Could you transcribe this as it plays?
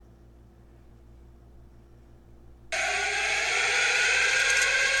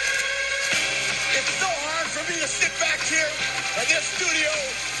sit back here in this studio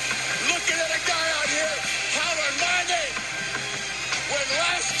looking at a guy out here hollering my name when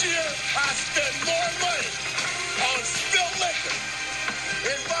last year I spent more money on spilled liquor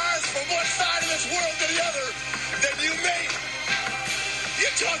in bars from one side of this world to the other than you made.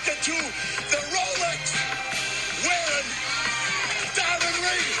 You're talking to the Rolex wearing, diamond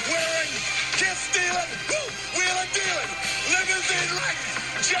ring wearing, kiss stealing, wheeling dealing, limousine riding,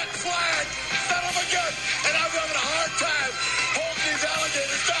 jet flying, son of a gun, and I'm having a hard time holding these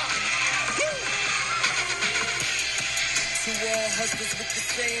alligators down. To all husbands with the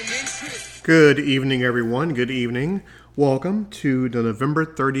same interest. Good evening, everyone. Good evening. Welcome to the November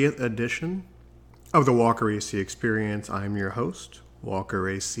 30th edition of the Walker AC Experience. I'm your host, Walker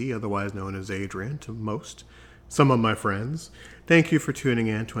AC, otherwise known as Adrian to most, some of my friends. Thank you for tuning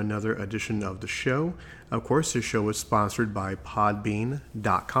in to another edition of the show. Of course, this show is sponsored by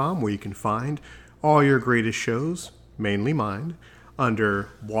Podbean.com, where you can find all your greatest shows, mainly mine, under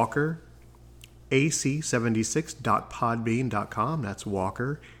WalkerAC76.podbean.com. That's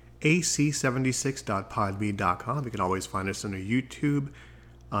WalkerAC76.podbean.com. You can always find us under YouTube,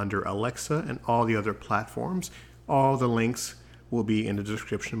 under Alexa, and all the other platforms. All the links will be in the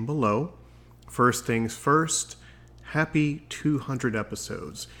description below. First things first, happy 200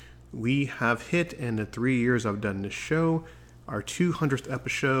 episodes. We have hit, in the 3 years I've done this show, our 200th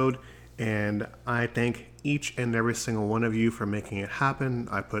episode, and I thank each and every single one of you for making it happen.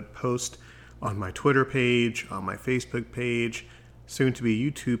 I put posts on my Twitter page, on my Facebook page, soon to be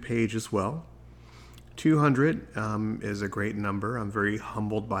YouTube page as well. 200 is a great number. I'm very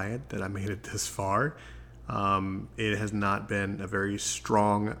humbled by it that I made it this far. It has not been a very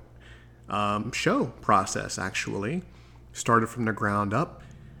strong show process, actually. Started from the ground up,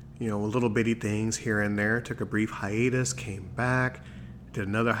 little bitty things here and there. Took a brief hiatus, came back, did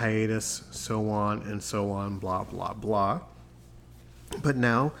another hiatus, so on and so on, blah, blah, blah. But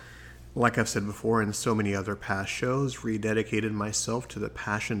now, like I've said before in so many other past shows, rededicated myself to the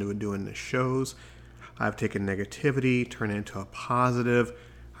passion of doing the shows. I've taken negativity, turned it into a positive.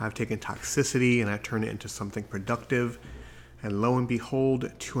 I've taken toxicity and I've turned it into something productive. And lo and behold,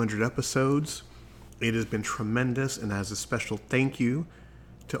 200 episodes. It has been tremendous, and as a special thank you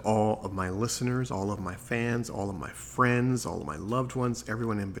to all of my listeners, all of my fans, all of my friends, all of my loved ones,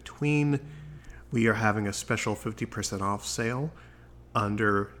 everyone in between, we are having a special 50% off sale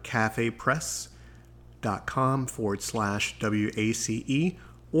under cafepress.com/WACE,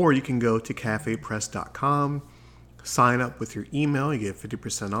 or you can go to cafepress.com, sign up with your email, you get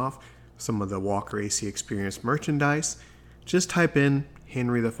 50% off some of the Walker AC Experience merchandise. Just type in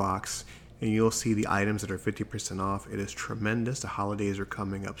Henry the Fox and you'll see the items that are 50% off. It is tremendous. The holidays are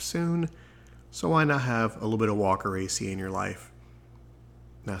coming up soon, so why not have a little bit of Walker AC in your life?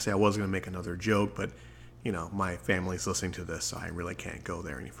 Now, I was going to make another joke, but my family's listening to this, so I really can't go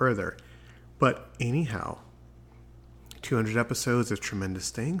there any further. But anyhow, 200 episodes is a tremendous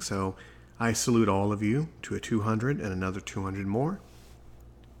thing, so I salute all of you to a 200 and another 200 more.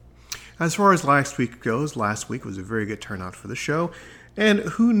 As far as last week goes, last week was a very good turnout for the show, and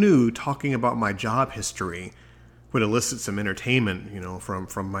who knew talking about my job history would elicit some entertainment,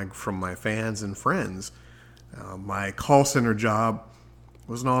 from my fans and friends. My call center job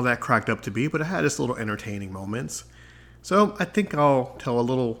wasn't all that cracked up to be, but it had its little entertaining moments. So I think I'll tell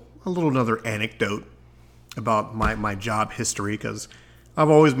another anecdote about my job history, because I've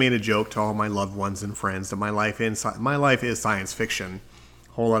always made a joke to all my loved ones and friends that my life is science fiction.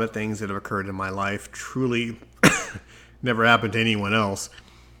 A whole lot of things that have occurred in my life truly never happened to anyone else.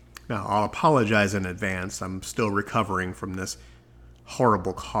 Now, I'll apologize in advance. I'm still recovering from this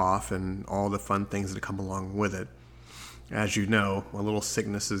horrible cough and all the fun things that come along with it. As you know, a little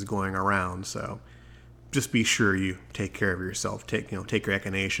sickness is going around, so just be sure you take care of yourself. Take your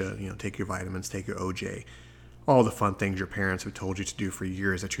echinacea, take your vitamins, take your OJ. All the fun things your parents have told you to do for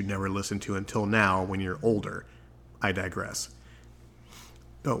years that you never listened to until now when you're older. I digress.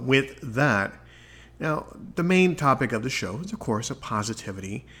 But with that, now, the main topic of the show is, of course,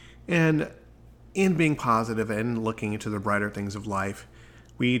 positivity. And in being positive and looking into the brighter things of life,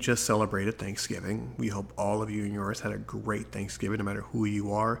 we just celebrated Thanksgiving. We hope all of you and yours had a great Thanksgiving, no matter who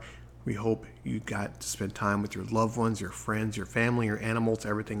you are. We hope you got to spend time with your loved ones, your friends, your family, your animals,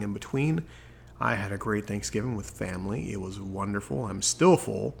 everything in between. I had a great Thanksgiving with family. It was wonderful. I'm still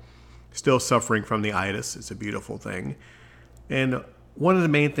full, still suffering from the itis. It's a beautiful thing. And one of the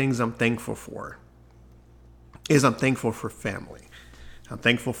main things I'm thankful for is I'm thankful for family. I'm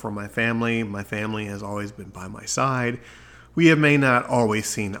thankful for my family. My family has always been by my side. We may not always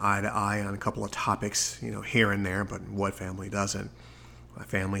seen eye to eye on a couple of topics, here and there, but what family doesn't? My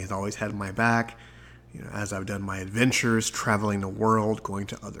family has always had my back. As I've done my adventures, traveling the world, going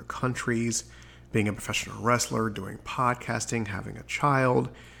to other countries, being a professional wrestler, doing podcasting, having a child,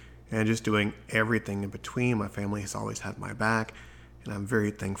 and just doing everything in between. My family has always had my back, and I'm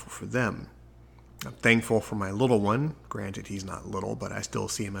very thankful for them. I'm thankful for my little one. Granted, he's not little, but I still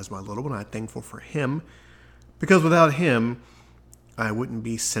see him as my little one. I'm thankful for him, because without him, I wouldn't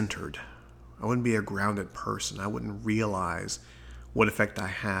be centered. I wouldn't be a grounded person. I wouldn't realize what effect I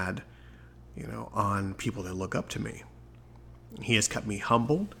had, on people that look up to me. He has kept me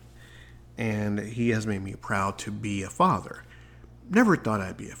humbled, and he has made me proud to be a father. Never thought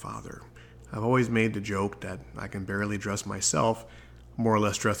I'd be a father. I've always made the joke that I can barely dress myself, more or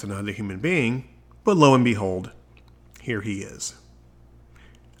less dress another human being, but lo and behold, here he is.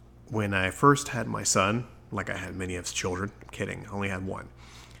 When I first had my son, like I had many of his children, I'm kidding, I only had one.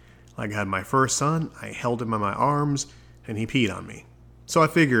 Like I had my first son, I held him in my arms, and he peed on me. So I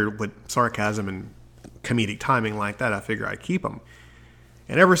figured with sarcasm and comedic timing like that, I figured I'd keep him.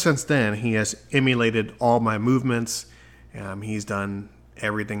 And ever since then, he has emulated all my movements. He's done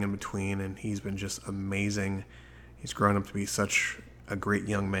everything in between, and he's been just amazing. He's grown up to be such a great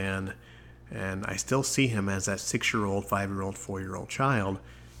young man, and I still see him as that 6-year-old, 5-year-old, 4-year-old child.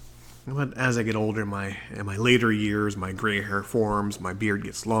 But as I get older, in my later years, my gray hair forms, my beard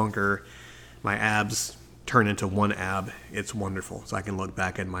gets longer, my abs turn into one ab. It's wonderful. So I can look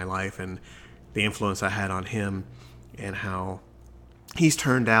back at my life and the influence I had on him and how he's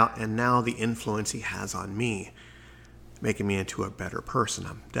turned out, and now the influence he has on me, making me into a better person.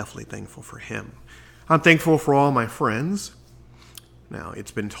 I'm definitely thankful for him. I'm thankful for all my friends. Now,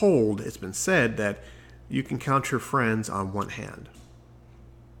 it's been said that you can count your friends on one hand.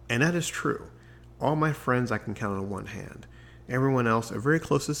 And that is true. All my friends I can count on one hand. Everyone else are very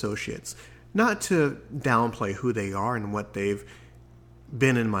close associates. Not to downplay who they are and what they've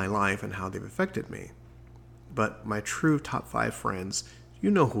been in my life and how they've affected me. But my true top 5 friends,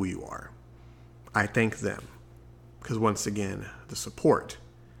 you know who you are. I thank them. Because once again, the support,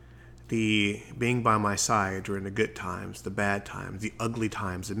 the being by my side during the good times, the bad times, the ugly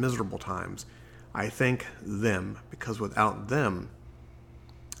times, the miserable times, I thank them, because without them,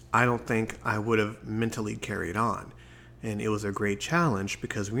 I don't think I would have mentally carried on. And it was a great challenge,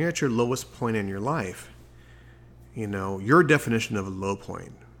 because when you're at your lowest point in your life, your definition of a low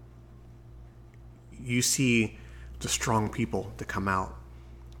point, you see the strong people that come out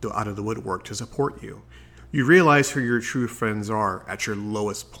of the woodwork to support you. You realize who your true friends are at your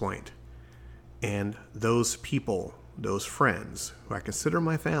lowest point. And those people, those friends, who I consider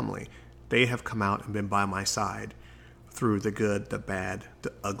my family, they have come out and been by my side through the good, the bad,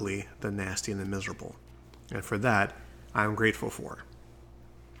 the ugly, the nasty, and the miserable. And for that, I'm grateful for.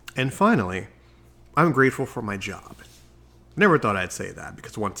 And finally, I'm grateful for my job. Never thought I'd say that,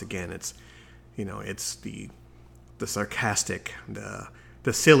 because once again, it's the sarcastic,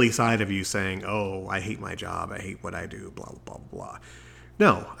 the silly side of you saying, oh, I hate my job, I hate what I do, blah, blah, blah, blah.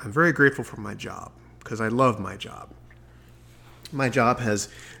 No, I'm very grateful for my job, because I love my job. My job has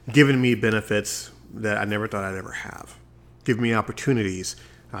given me benefits that I never thought I'd ever have. Given me opportunities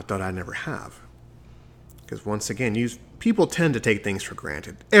I thought I'd never have. Because once again, people tend to take things for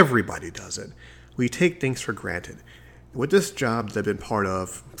granted. Everybody does it. We take things for granted. With this job that I've been part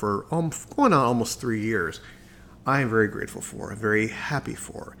of for going on almost 3 years, I am very grateful for, very happy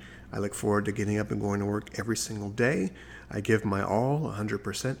for. I look forward to getting up and going to work every single day. I give my all,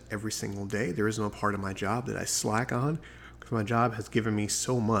 100% every single day. There is no part of my job that I slack on, because my job has given me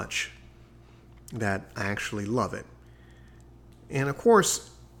so much that I actually love it. And of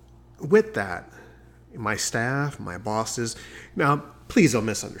course, with that, my staff, my bosses, now please don't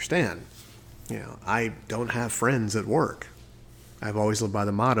misunderstand. I don't have friends at work. I've always lived by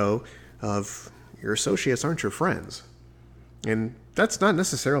the motto of your associates aren't your friends. And that's not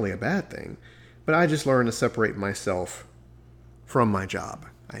necessarily a bad thing, but I just learned to separate myself from my job.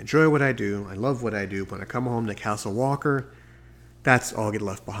 I enjoy what I do. I love what I do. When I come home to Castle Walker, that's all get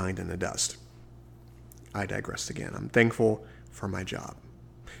left behind in the dust. I digress again. I'm thankful for my job.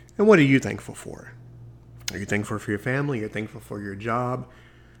 And what are you thankful for? Are you thankful for your family? Are you thankful for your job?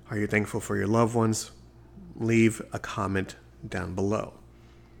 Are you thankful for your loved ones? Leave a comment down below.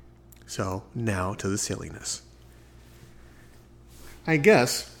 So now to the silliness. I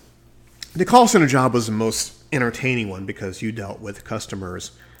guess the call center job was the most entertaining one, because you dealt with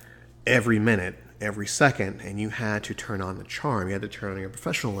customers every minute, every second, and you had to turn on the charm. You had to turn on your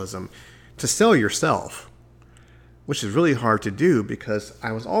professionalism to sell yourself, which is really hard to do, because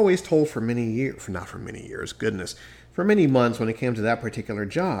I was always told for many years, for many months when it came to that particular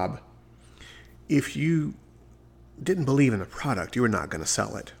job, if you didn't believe in a product, you were not going to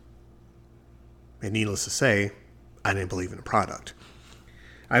sell it. And needless to say, I didn't believe in the product.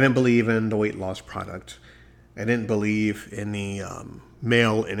 I didn't believe in the weight loss product. I didn't believe in the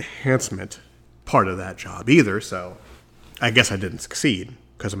male enhancement part of that job either, so I guess I didn't succeed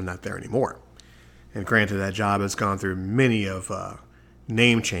because I'm not there anymore. And granted, that job has gone through many of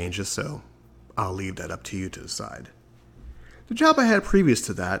name changes, so I'll leave that up to you to decide. The job I had previous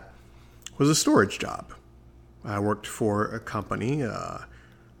to that was a storage job. I worked for a company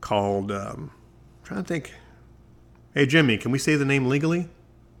called, trying to think. Hey, Jimmy, can we say the name legally?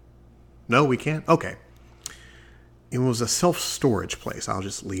 No, we can't? Okay. It was a self-storage place. I'll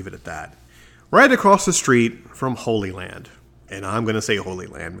just leave it at that. Right across the street from Holy Land. And I'm going to say Holy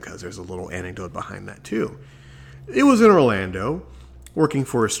Land because there's a little anecdote behind that too. It was in Orlando, working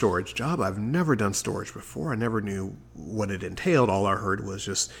for a storage job. I've never done storage before. I never knew what it entailed. All I heard was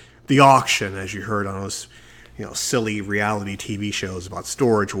just the auction, as you heard on those, silly reality TV shows about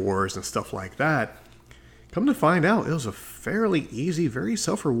storage wars and stuff like that. Come to find out, it was a fairly easy, very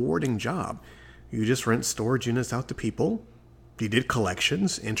self-rewarding job. You just rent storage units out to people. You did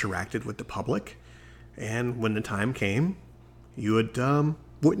collections, interacted with the public, and when the time came, you would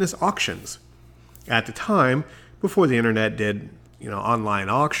witness auctions. At the time, before the internet did, online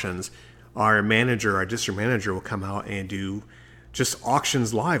auctions, our district manager would come out and do just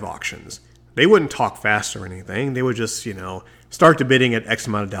auctions, live auctions. They wouldn't talk fast or anything. They would just, start the bidding at X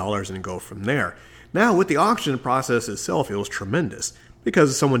amount of dollars and go from there. Now, with the auction process itself, it was tremendous.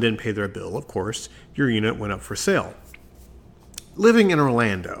 Because if someone didn't pay their bill, of course, your unit went up for sale. Living in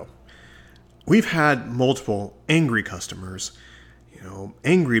Orlando, we've had multiple angry customers,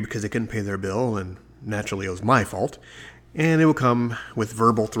 angry because they couldn't pay their bill, and naturally it was my fault. And it would come with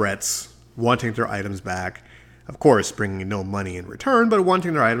verbal threats, wanting their items back. Of course, bringing no money in return, but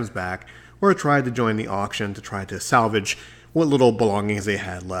wanting their items back, or tried to join the auction to try to salvage what little belongings they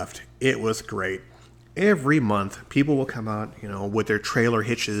had left. It was great. Every month, people will come out, with their trailer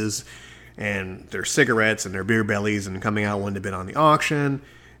hitches and their cigarettes and their beer bellies and coming out wanting to bid on the auction.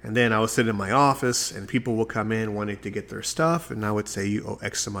 And then I would sit in my office and people will come in wanting to get their stuff. And I would say, you owe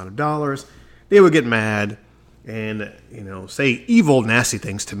X amount of dollars. They would get mad and, say evil, nasty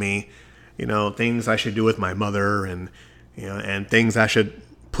things to me. Things I should do with my mother and things I should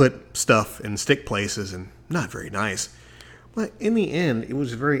put stuff in stick places, and not very nice. But in the end, it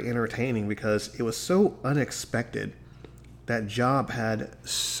was very entertaining because it was so unexpected. That job had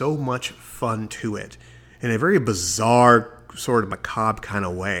so much fun to it in a very bizarre, sort of macabre kind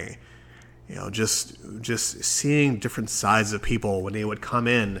of way. Just seeing different sides of people when they would come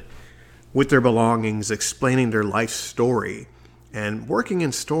in with their belongings, explaining their life story, and working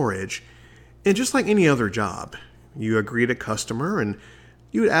in storage. And just like any other job, you greet a customer and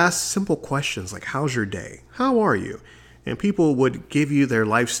you would ask simple questions like, how's your day? How are you? And people would give you their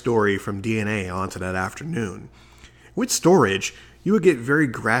life story from DNA onto that afternoon. With storage, you would get very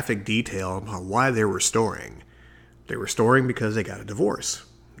graphic detail about why they were storing. They were storing because they got a divorce.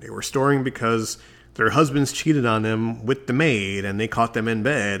 They were storing because their husbands cheated on them with the maid and they caught them in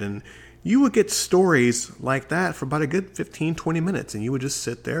bed. And you would get stories like that for about a good 15, 20 minutes. And you would just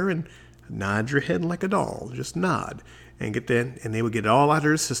sit there and nod your head like a doll. Just nod. And get that, and they would get it all out of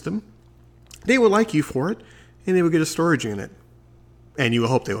their system. They would like you for it. And they would get a storage unit. And you would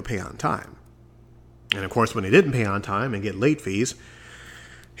hope they would pay on time. And of course, when they didn't pay on time and get late fees,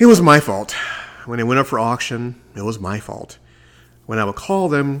 it was my fault. When they went up for auction, it was my fault. When I would call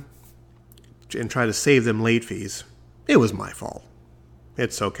them and try to save them late fees, it was my fault.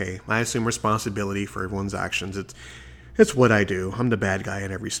 It's okay. I assume responsibility for everyone's actions. It's what I do. I'm the bad guy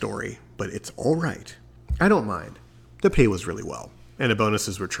in every story. But it's all right. I don't mind. The pay was really well. And the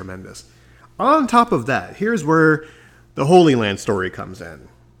bonuses were tremendous. On top of that, here's where the Holy Land story comes in.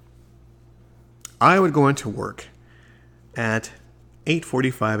 I would go into work at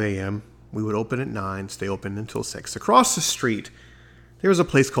 8:45 a.m. We would open at 9, stay open until 6. Across the street, there was a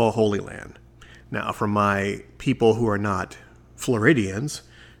place called Holy Land. Now, for my people who are not Floridians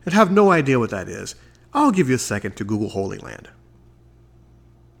and have no idea what that is, I'll give you a second to Google Holy Land.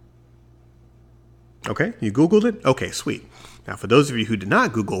 Okay, you Googled it? Okay, sweet. Now, for those of you who did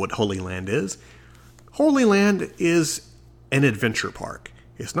not Google what Holy Land is an adventure park.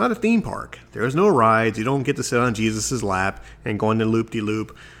 It's not a theme park. There's no rides. You don't get to sit on Jesus' lap and go into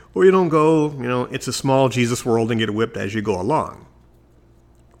loop-de-loop. Or you don't go, it's a small Jesus world and get whipped as you go along.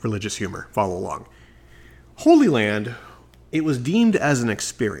 Religious humor. Follow along. Holy Land, it was deemed as an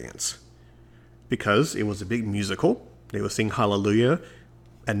experience because it was a big musical. They would sing Hallelujah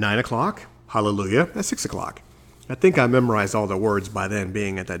at 9 o'clock. Hallelujah at 6 o'clock. I think I memorized all the words by then,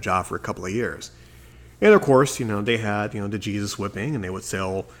 being at that job for a couple of years. And of course, they had, the Jesus whipping, and they would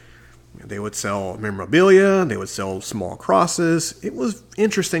sell They would sell memorabilia, they would sell small crosses. It was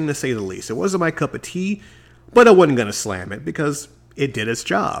interesting to say the least. It wasn't my cup of tea, but I wasn't going to slam it because it did its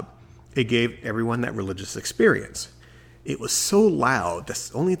job. It gave everyone that religious experience. It was so loud, that's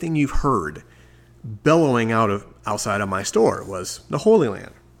the only thing you've heard bellowing outside of my store was the Holy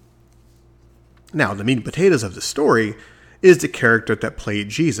Land. Now, the meat and potatoes of the story is the character that played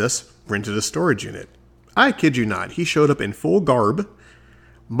Jesus rented a storage unit. I kid you not, he showed up in full garb,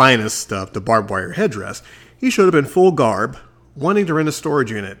 minus the barbed wire headdress. He showed up in full garb, wanting to rent a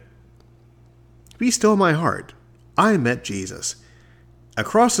storage unit. Be still my heart. I met Jesus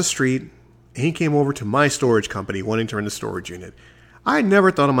across the street, and he came over to my storage company wanting to rent a storage unit. I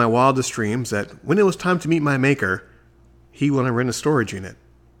never thought in my wildest dreams that when it was time to meet my maker, he wanted to rent a storage unit.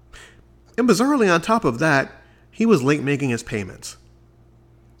 And bizarrely, on top of that, he was late making his payments.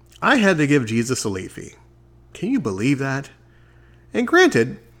 I had to give Jesus a late fee. Can you believe that? And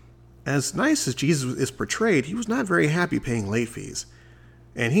granted, as nice as Jesus is portrayed, he was not very happy paying late fees.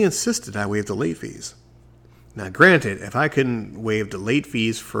 And he insisted I waive the late fees. Now granted, if I couldn't waive the late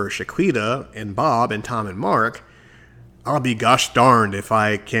fees for Shaquita and Bob and Tom and Mark, I'll be gosh darned if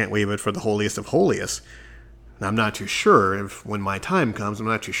I can't waive it for the holiest of holiest. Now, I'm not too sure if when my time comes, I'm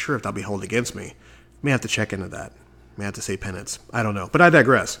not too sure if that'll be held against me. May have to check into that. May have to say penance. I don't know, but I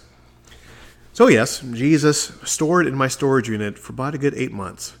digress. So yes, Jesus stored in my storage unit for about a good 8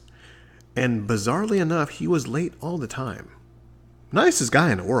 months. And bizarrely enough, he was late all the time. Nicest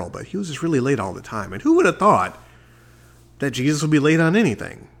guy in the world, but he was just really late all the time. And who would have thought that Jesus would be late on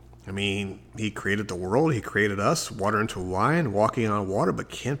anything? I mean, he created the world, he created us, water into wine, walking on water, but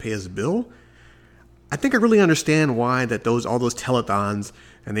can't pay his bill? I think I really understand why that all those telethons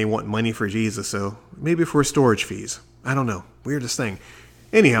and they want money for Jesus, so maybe for storage fees. I don't know. Weirdest thing.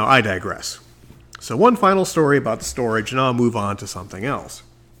 Anyhow, I digress. So one final story about the storage, and I'll move on to something else.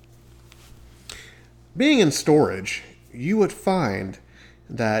 Being in storage, you would find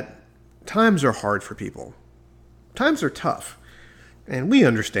that times are hard for people. Times are tough. And we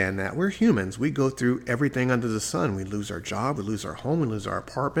understand that. We're humans. We go through everything under the sun. We lose our job, we lose our home, we lose our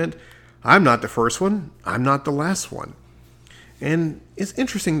apartment. I'm not the first one. I'm not the last one. And it's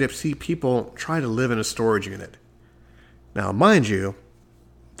interesting to see people try to live in a storage unit. Now, mind you,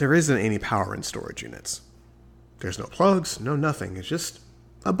 there isn't any power in storage units. There's no plugs, no nothing. It's just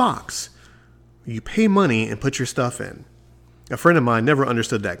a box. You pay money and put your stuff in. A friend of mine never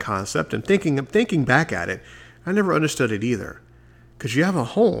understood that concept, and thinking back at it, I never understood it either. Because you have a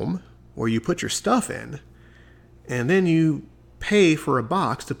home where you put your stuff in, and then you pay for a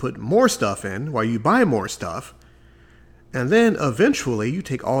box to put more stuff in while you buy more stuff, and then eventually you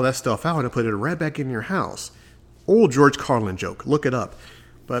take all that stuff out and put it right back in your house. Old George Carlin joke, look it up.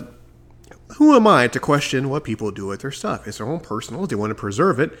 But who am I to question what people do with their stuff? It's their own personal, they want to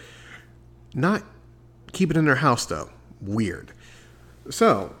preserve it, not keep it in their house though. Weird.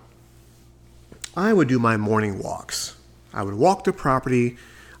 So, I would do my morning walks. I would walk the property.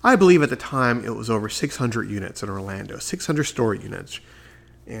 I believe at the time it was over 600 units in Orlando, 600 storage units.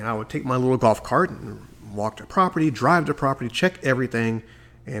 And I would take my little golf cart and walk the property, drive the property, check everything.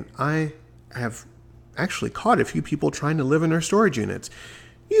 And I have actually caught a few people trying to live in their storage units.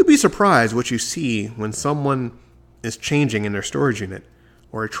 You'd be surprised what you see when someone is changing in their storage unit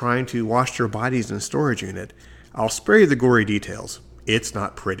or trying to wash their bodies in a storage unit. I'll spare you the gory details. It's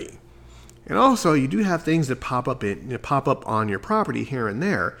not pretty. And also, you do have things that pop up on your property here and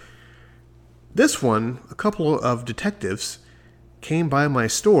there. This one, a couple of detectives came by my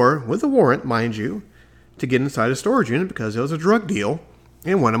store with a warrant, mind you, to get inside a storage unit because there was a drug deal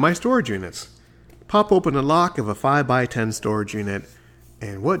in one of my storage units. Pop open the lock of a 5x10 storage unit,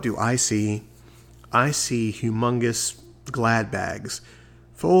 and what do I see? I see humongous Glad bags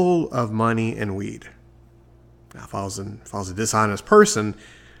full of money and weed. Now, if I was a dishonest person,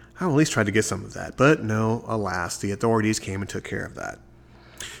 I would at least try to get some of that. But no, alas, the authorities came and took care of that.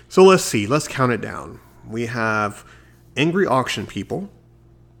 So let's see. Let's count it down. We have angry auction people.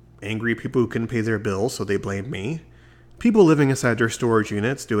 Angry people who couldn't pay their bills, so they blamed me. People living inside their storage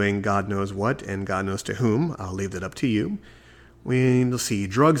units doing God knows what and God knows to whom. I'll leave that up to you. We'll see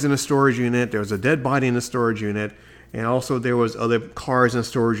drugs in a storage unit. There was a dead body in a storage unit. And also there was other cars in a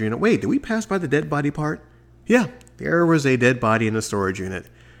storage unit. Wait, did we pass by the dead body part? Yeah, there was a dead body in the storage unit.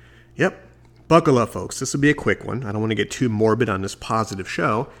 Yep. Buckle up, folks. This will be a quick one. I don't want to get too morbid on this positive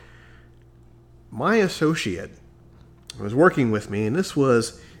show. My associate was working with me, and this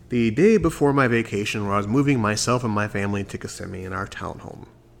was the day before my vacation where I was moving myself and my family to Kissimmee in our townhome.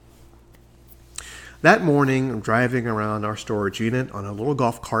 That morning, driving around our storage unit on a little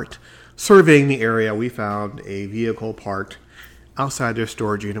golf cart, surveying the area, we found a vehicle parked outside their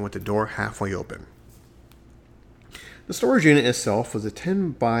storage unit with the door halfway open. The storage unit itself was a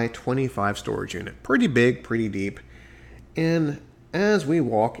 10 by 25 storage unit. Pretty big, pretty deep. And as we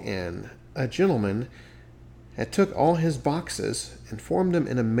walk in, a gentleman had took all his boxes and formed them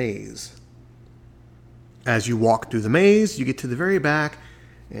in a maze. As you walk through the maze, you get to the very back,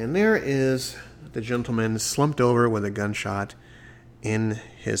 and there is the gentleman slumped over with a gunshot in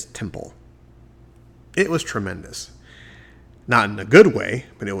his temple. It was tremendous. Not in a good way,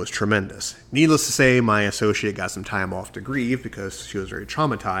 but it was tremendous. Needless to say, my associate got some time off to grieve because she was very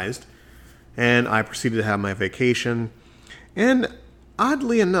traumatized, and I proceeded to have my vacation. And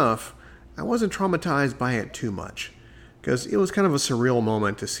oddly enough, I wasn't traumatized by it too much, because it was kind of a surreal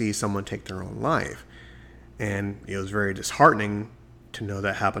moment to see someone take their own life. And it was very disheartening to know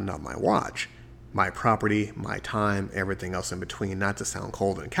that happened on my watch. My property, my time, everything else in between. Not to sound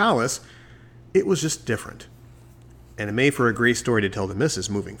cold and callous, it was just different. And it made for a great story to tell the missus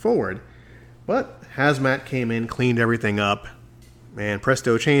moving forward. But Hazmat came in, cleaned everything up, and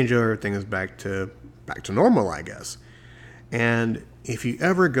presto change, everything is back to normal, I guess. And if you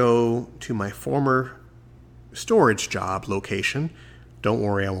ever go to my former storage job location, don't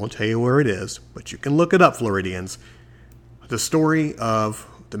worry, I won't tell you where it is, but you can look it up, Floridians. The story of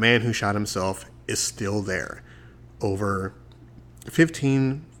the man who shot himself is still there. Over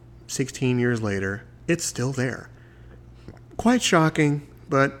 15, 16 years later, it's still there. Quite shocking,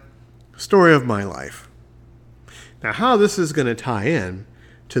 but story of my life. Now, how this is going to tie in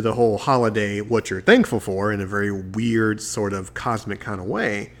to the whole holiday, what you're thankful for, in a very weird sort of cosmic kind of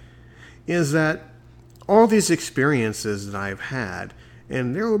way, is that all these experiences that I've had,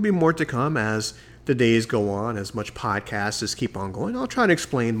 and there will be more to come as the days go on, as much podcasts just keep on going. I'll try to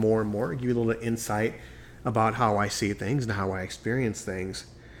explain more and more, give you a little insight about how I see things and how I experience things.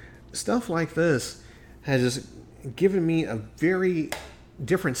 Stuff like this has just given me a very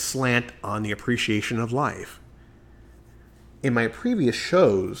different slant on the appreciation of life. In my previous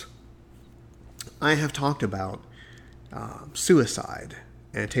shows, I have talked about suicide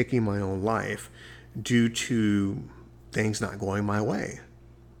and taking my own life due to things not going my way.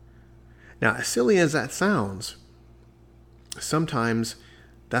 Now, as silly as that sounds, sometimes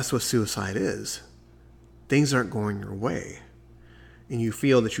that's what suicide is. Things aren't going your way, and you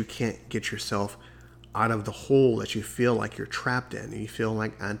feel that you can't get yourself out of the hole that you feel like you're trapped in. You feel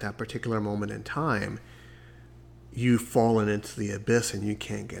like at that particular moment in time, you've fallen into the abyss and you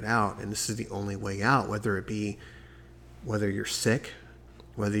can't get out. And this is the only way out, whether you're sick,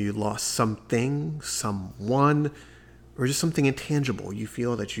 whether you lost something, someone, or just something intangible. You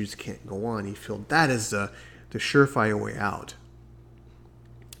feel that you just can't go on. You feel that is the surefire way out.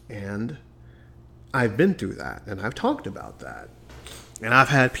 And I've been through that, and I've talked about that. And I've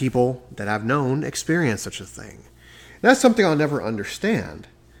had people that I've known experience such a thing. That's something I'll never understand.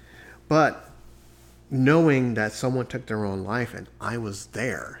 But knowing that someone took their own life and I was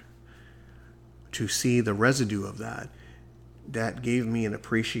there to see the residue of that, that gave me an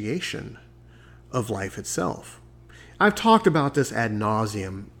appreciation of life itself. I've talked about this ad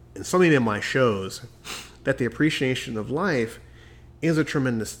nauseum in so many of my shows, that the appreciation of life is a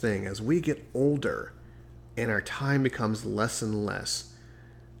tremendous thing. As we get older and our time becomes less and less,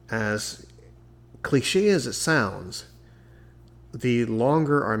 as cliche as it sounds, the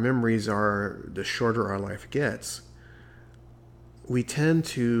longer our memories are, the shorter our life gets. We tend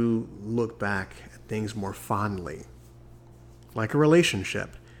to look back at things more fondly, like a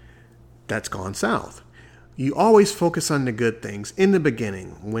relationship that's gone south. You always focus on the good things in the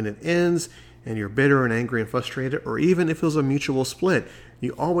beginning. When it ends and you're bitter and angry and frustrated, or even if it was a mutual split,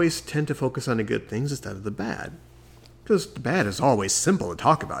 you always tend to focus on the good things instead of the bad. Because the bad is always simple to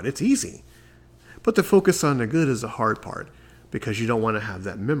talk about. It's easy. But to focus on the good is the hard part, because you don't want to have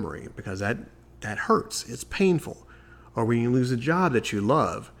that memory, because that hurts. It's painful. Or when you lose a job that you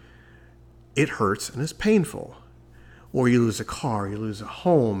love, it hurts and it's painful. Or you lose a car, you lose a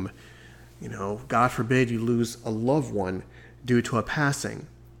home, God forbid you lose a loved one due to a passing.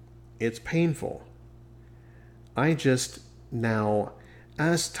 It's painful. I just now,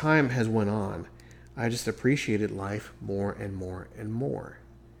 as time has went on, I just appreciated life more and more and more.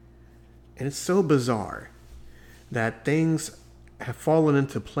 And it's so bizarre that things have fallen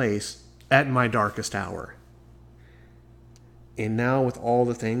into place at my darkest hour. And now with all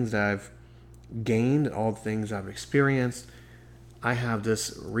the things that I've gained, all the things I've experienced, I have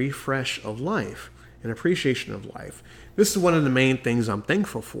this refresh of life, an appreciation of life. This is one of the main things I'm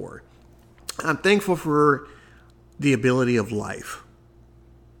thankful for. I'm thankful for the ability of life,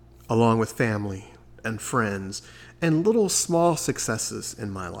 along with family and friends and little small successes in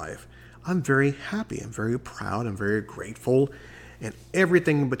my life. I'm very happy. I'm very proud. I'm very grateful. and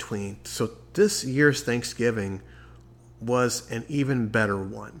everything in between. So this year's Thanksgiving was an even better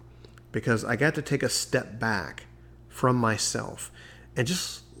one because I got to take a step back from myself and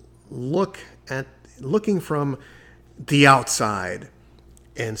just looking from the outside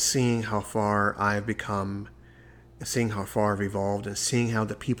and seeing how far I've become, seeing how far I've evolved, and seeing how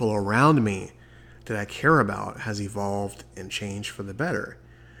the people around me that I care about has evolved and changed for the better.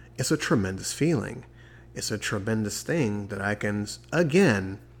 It's a tremendous feeling. It's a tremendous thing that I can,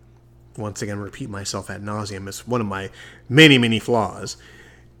 once again, repeat myself ad nauseum. It's one of my many, many flaws,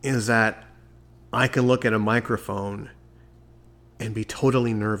 is that I can look at a microphone and be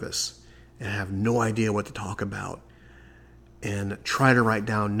totally nervous and have no idea what to talk about and try to write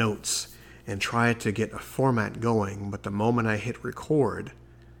down notes and try to get a format going. But the moment I hit record,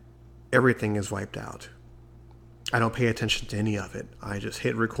 everything is wiped out. I don't pay attention to any of it. I just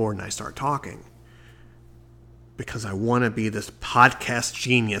hit record and I start talking. Because I want to be this podcast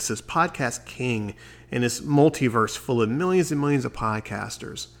genius, this podcast king, in this multiverse full of millions and millions of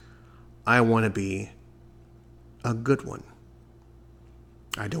podcasters. I want to be a good one.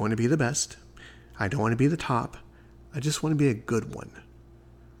 I don't want to be the best. I don't want to be the top. I just want to be a good one.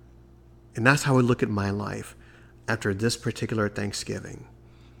 And that's how I look at my life after this particular Thanksgiving.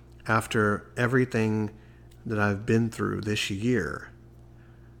 After everything that I've been through this year,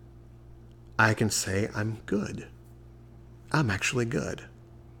 I can say I'm good. I'm actually good.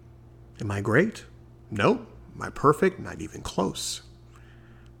 Am I great? Nope. Am I perfect? Not even close.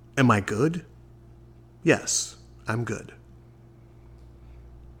 Am I good? Yes, I'm good.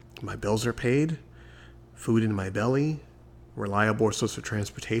 My bills are paid, food in my belly, reliable source of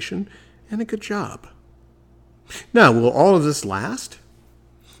transportation, and a good job. Now, will all of this last?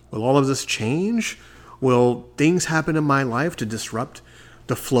 Will all of this change? Will things happen in my life to disrupt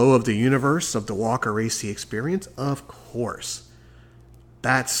the flow of the universe, of the Walker AC experience? Of course.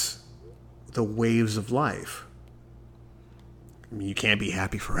 That's the waves of life. I mean, you can't be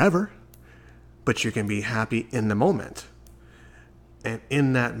happy forever, but you can be happy in the moment. And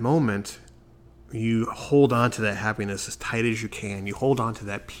in that moment, you hold on to that happiness as tight as you can. You hold on to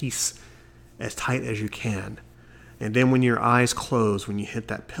that peace as tight as you can. And then when your eyes close, when you hit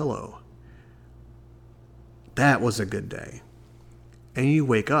that pillow, that was a good day. And you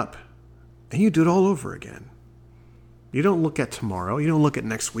wake up and you do it all over again. You don't look at tomorrow. You don't look at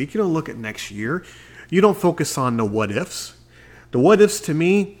next week. You don't look at next year. You don't focus on the what ifs. The what ifs to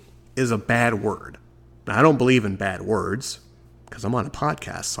me is a bad word. Now, I don't believe in bad words because I'm on a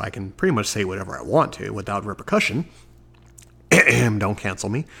podcast, so I can pretty much say whatever I want to without repercussion. Don't cancel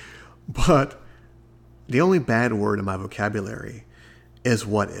me. But the only bad word in my vocabulary is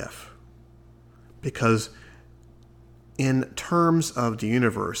what if. Because in terms of the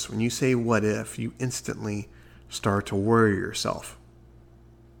universe, when you say what if, you instantly start to worry yourself.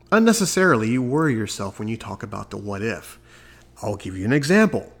 Unnecessarily, you worry yourself when you talk about the what if. I'll give you an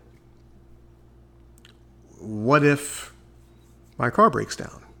example. What if my car breaks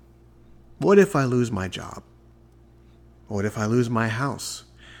down? What if I lose my job? What if I lose my house?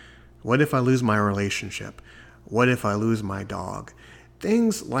 What if I lose my relationship? What if I lose my dog?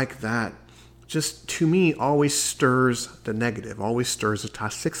 Things like that just, to me, always stirs the negative, always stirs the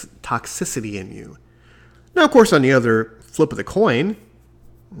toxicity in you. Now, of course, on the other flip of the coin,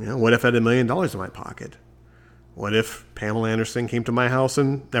 what if I had $1 million in my pocket? What if Pamela Anderson came to my house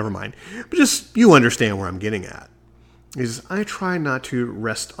and, never mind. But just, you understand where I'm getting at. Is I try not to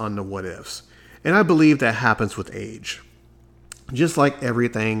rest on the what ifs. And I believe that happens with age. Just like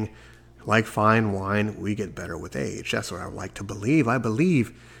everything, like fine wine, we get better with age. That's what I like to believe. I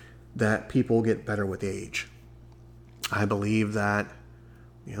believe that people get better with age. I believe that,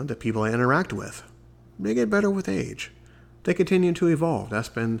 the people I interact with, they get better with age. They continue to evolve. That's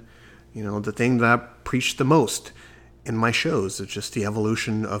been, the thing that I preach the most in my shows. It's just the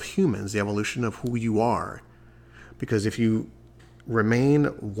evolution of humans, the evolution of who you are. Because if you remain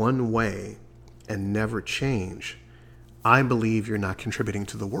one way and never change, I believe you're not contributing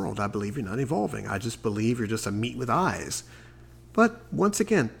to the world. I believe you're not evolving. I just believe you're just a meat with eyes. But once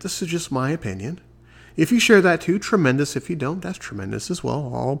again, this is just my opinion. If you share that too, tremendous. If you don't, that's tremendous as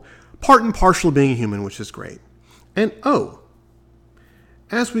well. All part and parcel of being human, which is great. And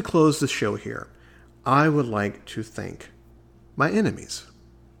as we close the show here, I would like to thank my enemies.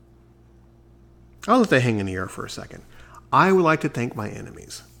 I'll let that hang in the air for a second. I would like to thank my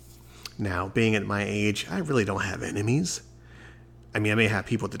enemies. Now, being at my age, I really don't have enemies. I mean, I may have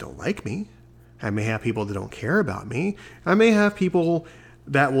people that don't like me. I may have people that don't care about me. I may have people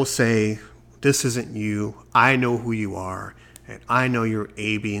that will say, this isn't you. I know who you are. And I know you're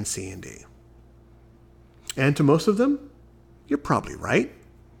A, B, and C, and D. And to most of them, you're probably right.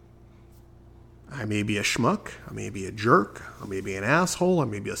 I may be a schmuck. I may be a jerk. I may be an asshole. I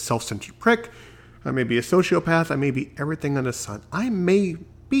may be a self-centered prick. I may be a sociopath. I may be everything under the sun. I may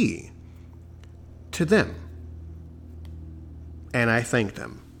be to them. And I thank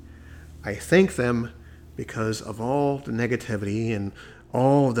them. I thank them because of all the negativity and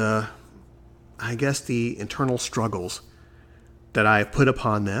all the internal struggles that I put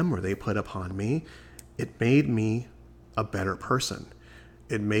upon them or they put upon me. It made me a better person.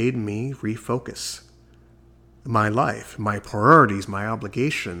 It made me refocus my life, my priorities, my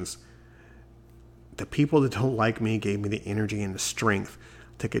obligations. The people that don't like me gave me the energy and the strength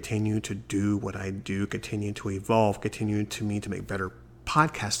to continue to do what I do, continue to evolve, continue to make better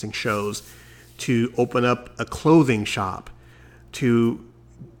podcasting shows, to open up a clothing shop, to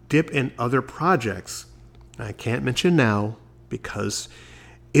dip in other projects. I can't mention now because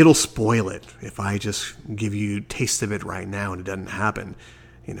it'll spoil it if I just give you a taste of it right now and it doesn't happen.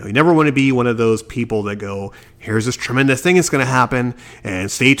 You never want to be one of those people that go, here's this tremendous thing that's going to happen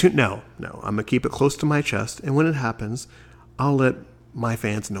and stay tuned. No, I'm going to keep it close to my chest. And when it happens, I'll let my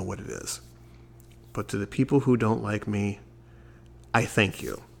fans know what it is. But to the people who don't like me, I thank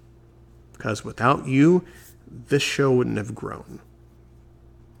you. Because without you, this show wouldn't have grown.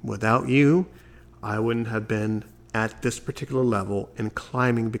 Without you, I wouldn't have been at this particular level and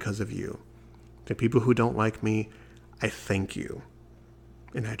climbing because of you. The people who don't like me, I thank you.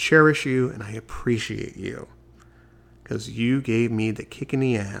 And I cherish you and I appreciate you. Because you gave me the kick in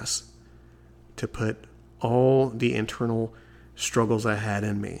the ass to put all the internal struggles I had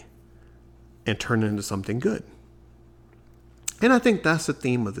in me and turn it into something good. And I think that's the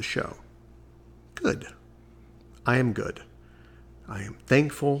theme of the show. Good. I am good. I am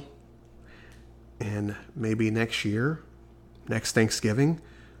thankful. And maybe next year, next Thanksgiving,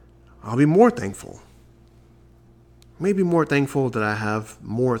 I'll be more thankful. Maybe more thankful that I have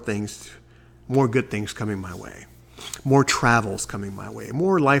more good things coming my way. More travels coming my way.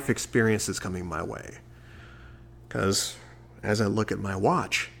 More life experiences coming my way. Because as I look at my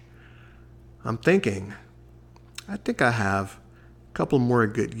watch, I'm thinking, I think I have a couple more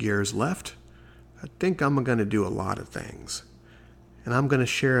good years left. I think I'm going to do a lot of things. And I'm going to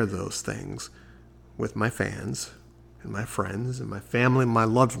share those things with my fans and my friends and my family and my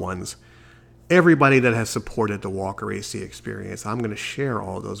loved ones. Everybody that has supported the Walker AC experience, I'm going to share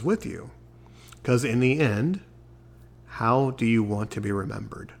all those with you. Because in the end, how do you want to be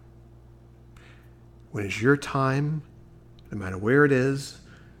remembered? When it's your time, no matter where it is,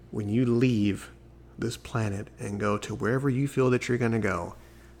 when you leave this planet and go to wherever you feel that you're going to go,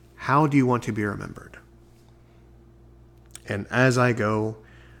 how do you want to be remembered? And as I go,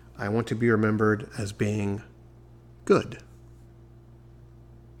 I want to be remembered as being good.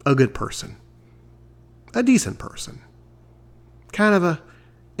 A good person. A decent person. Kind of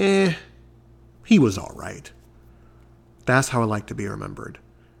he was all right. That's how I like to be remembered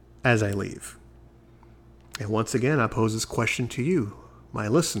as I leave. And once again, I pose this question to you, my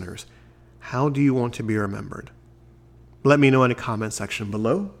listeners. How do you want to be remembered? Let me know in the comment section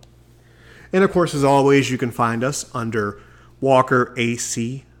below. And of course, as always, you can find us under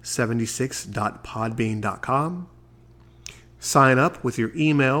walkerac76.podbean.com. Sign up with your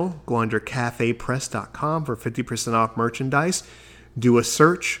email. Go under cafepress.com for 50% off merchandise. Do a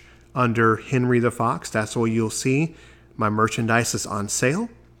search under Henry the Fox. That's all you'll see. My merchandise is on sale.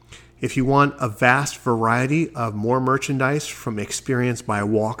 If you want a vast variety of more merchandise from Experience by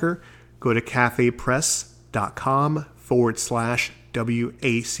Walker, go to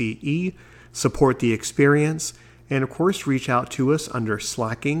cafepress.com/WACE. Support the experience. And of course, reach out to us under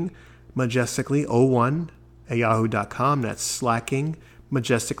slackingmajestically01@yahoo.com. That's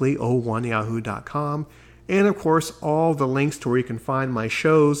slackingmajestically01@yahoo.com. And of course, all the links to where you can find my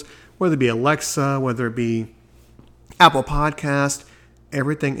shows, whether it be Alexa, whether it be Apple Podcast,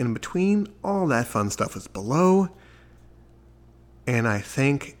 everything in between, all that fun stuff is below. And I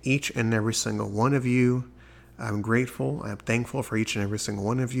thank each and every single one of you. I'm grateful. I'm thankful for each and every single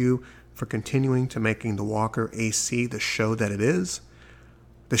one of you for continuing to making the Walker AC the show that it is,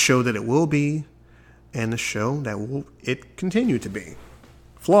 the show that it will be, and the show that will it continue to be.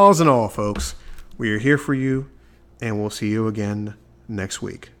 Flaws and all, folks. We are here for you, and we'll see you again next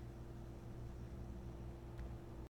week.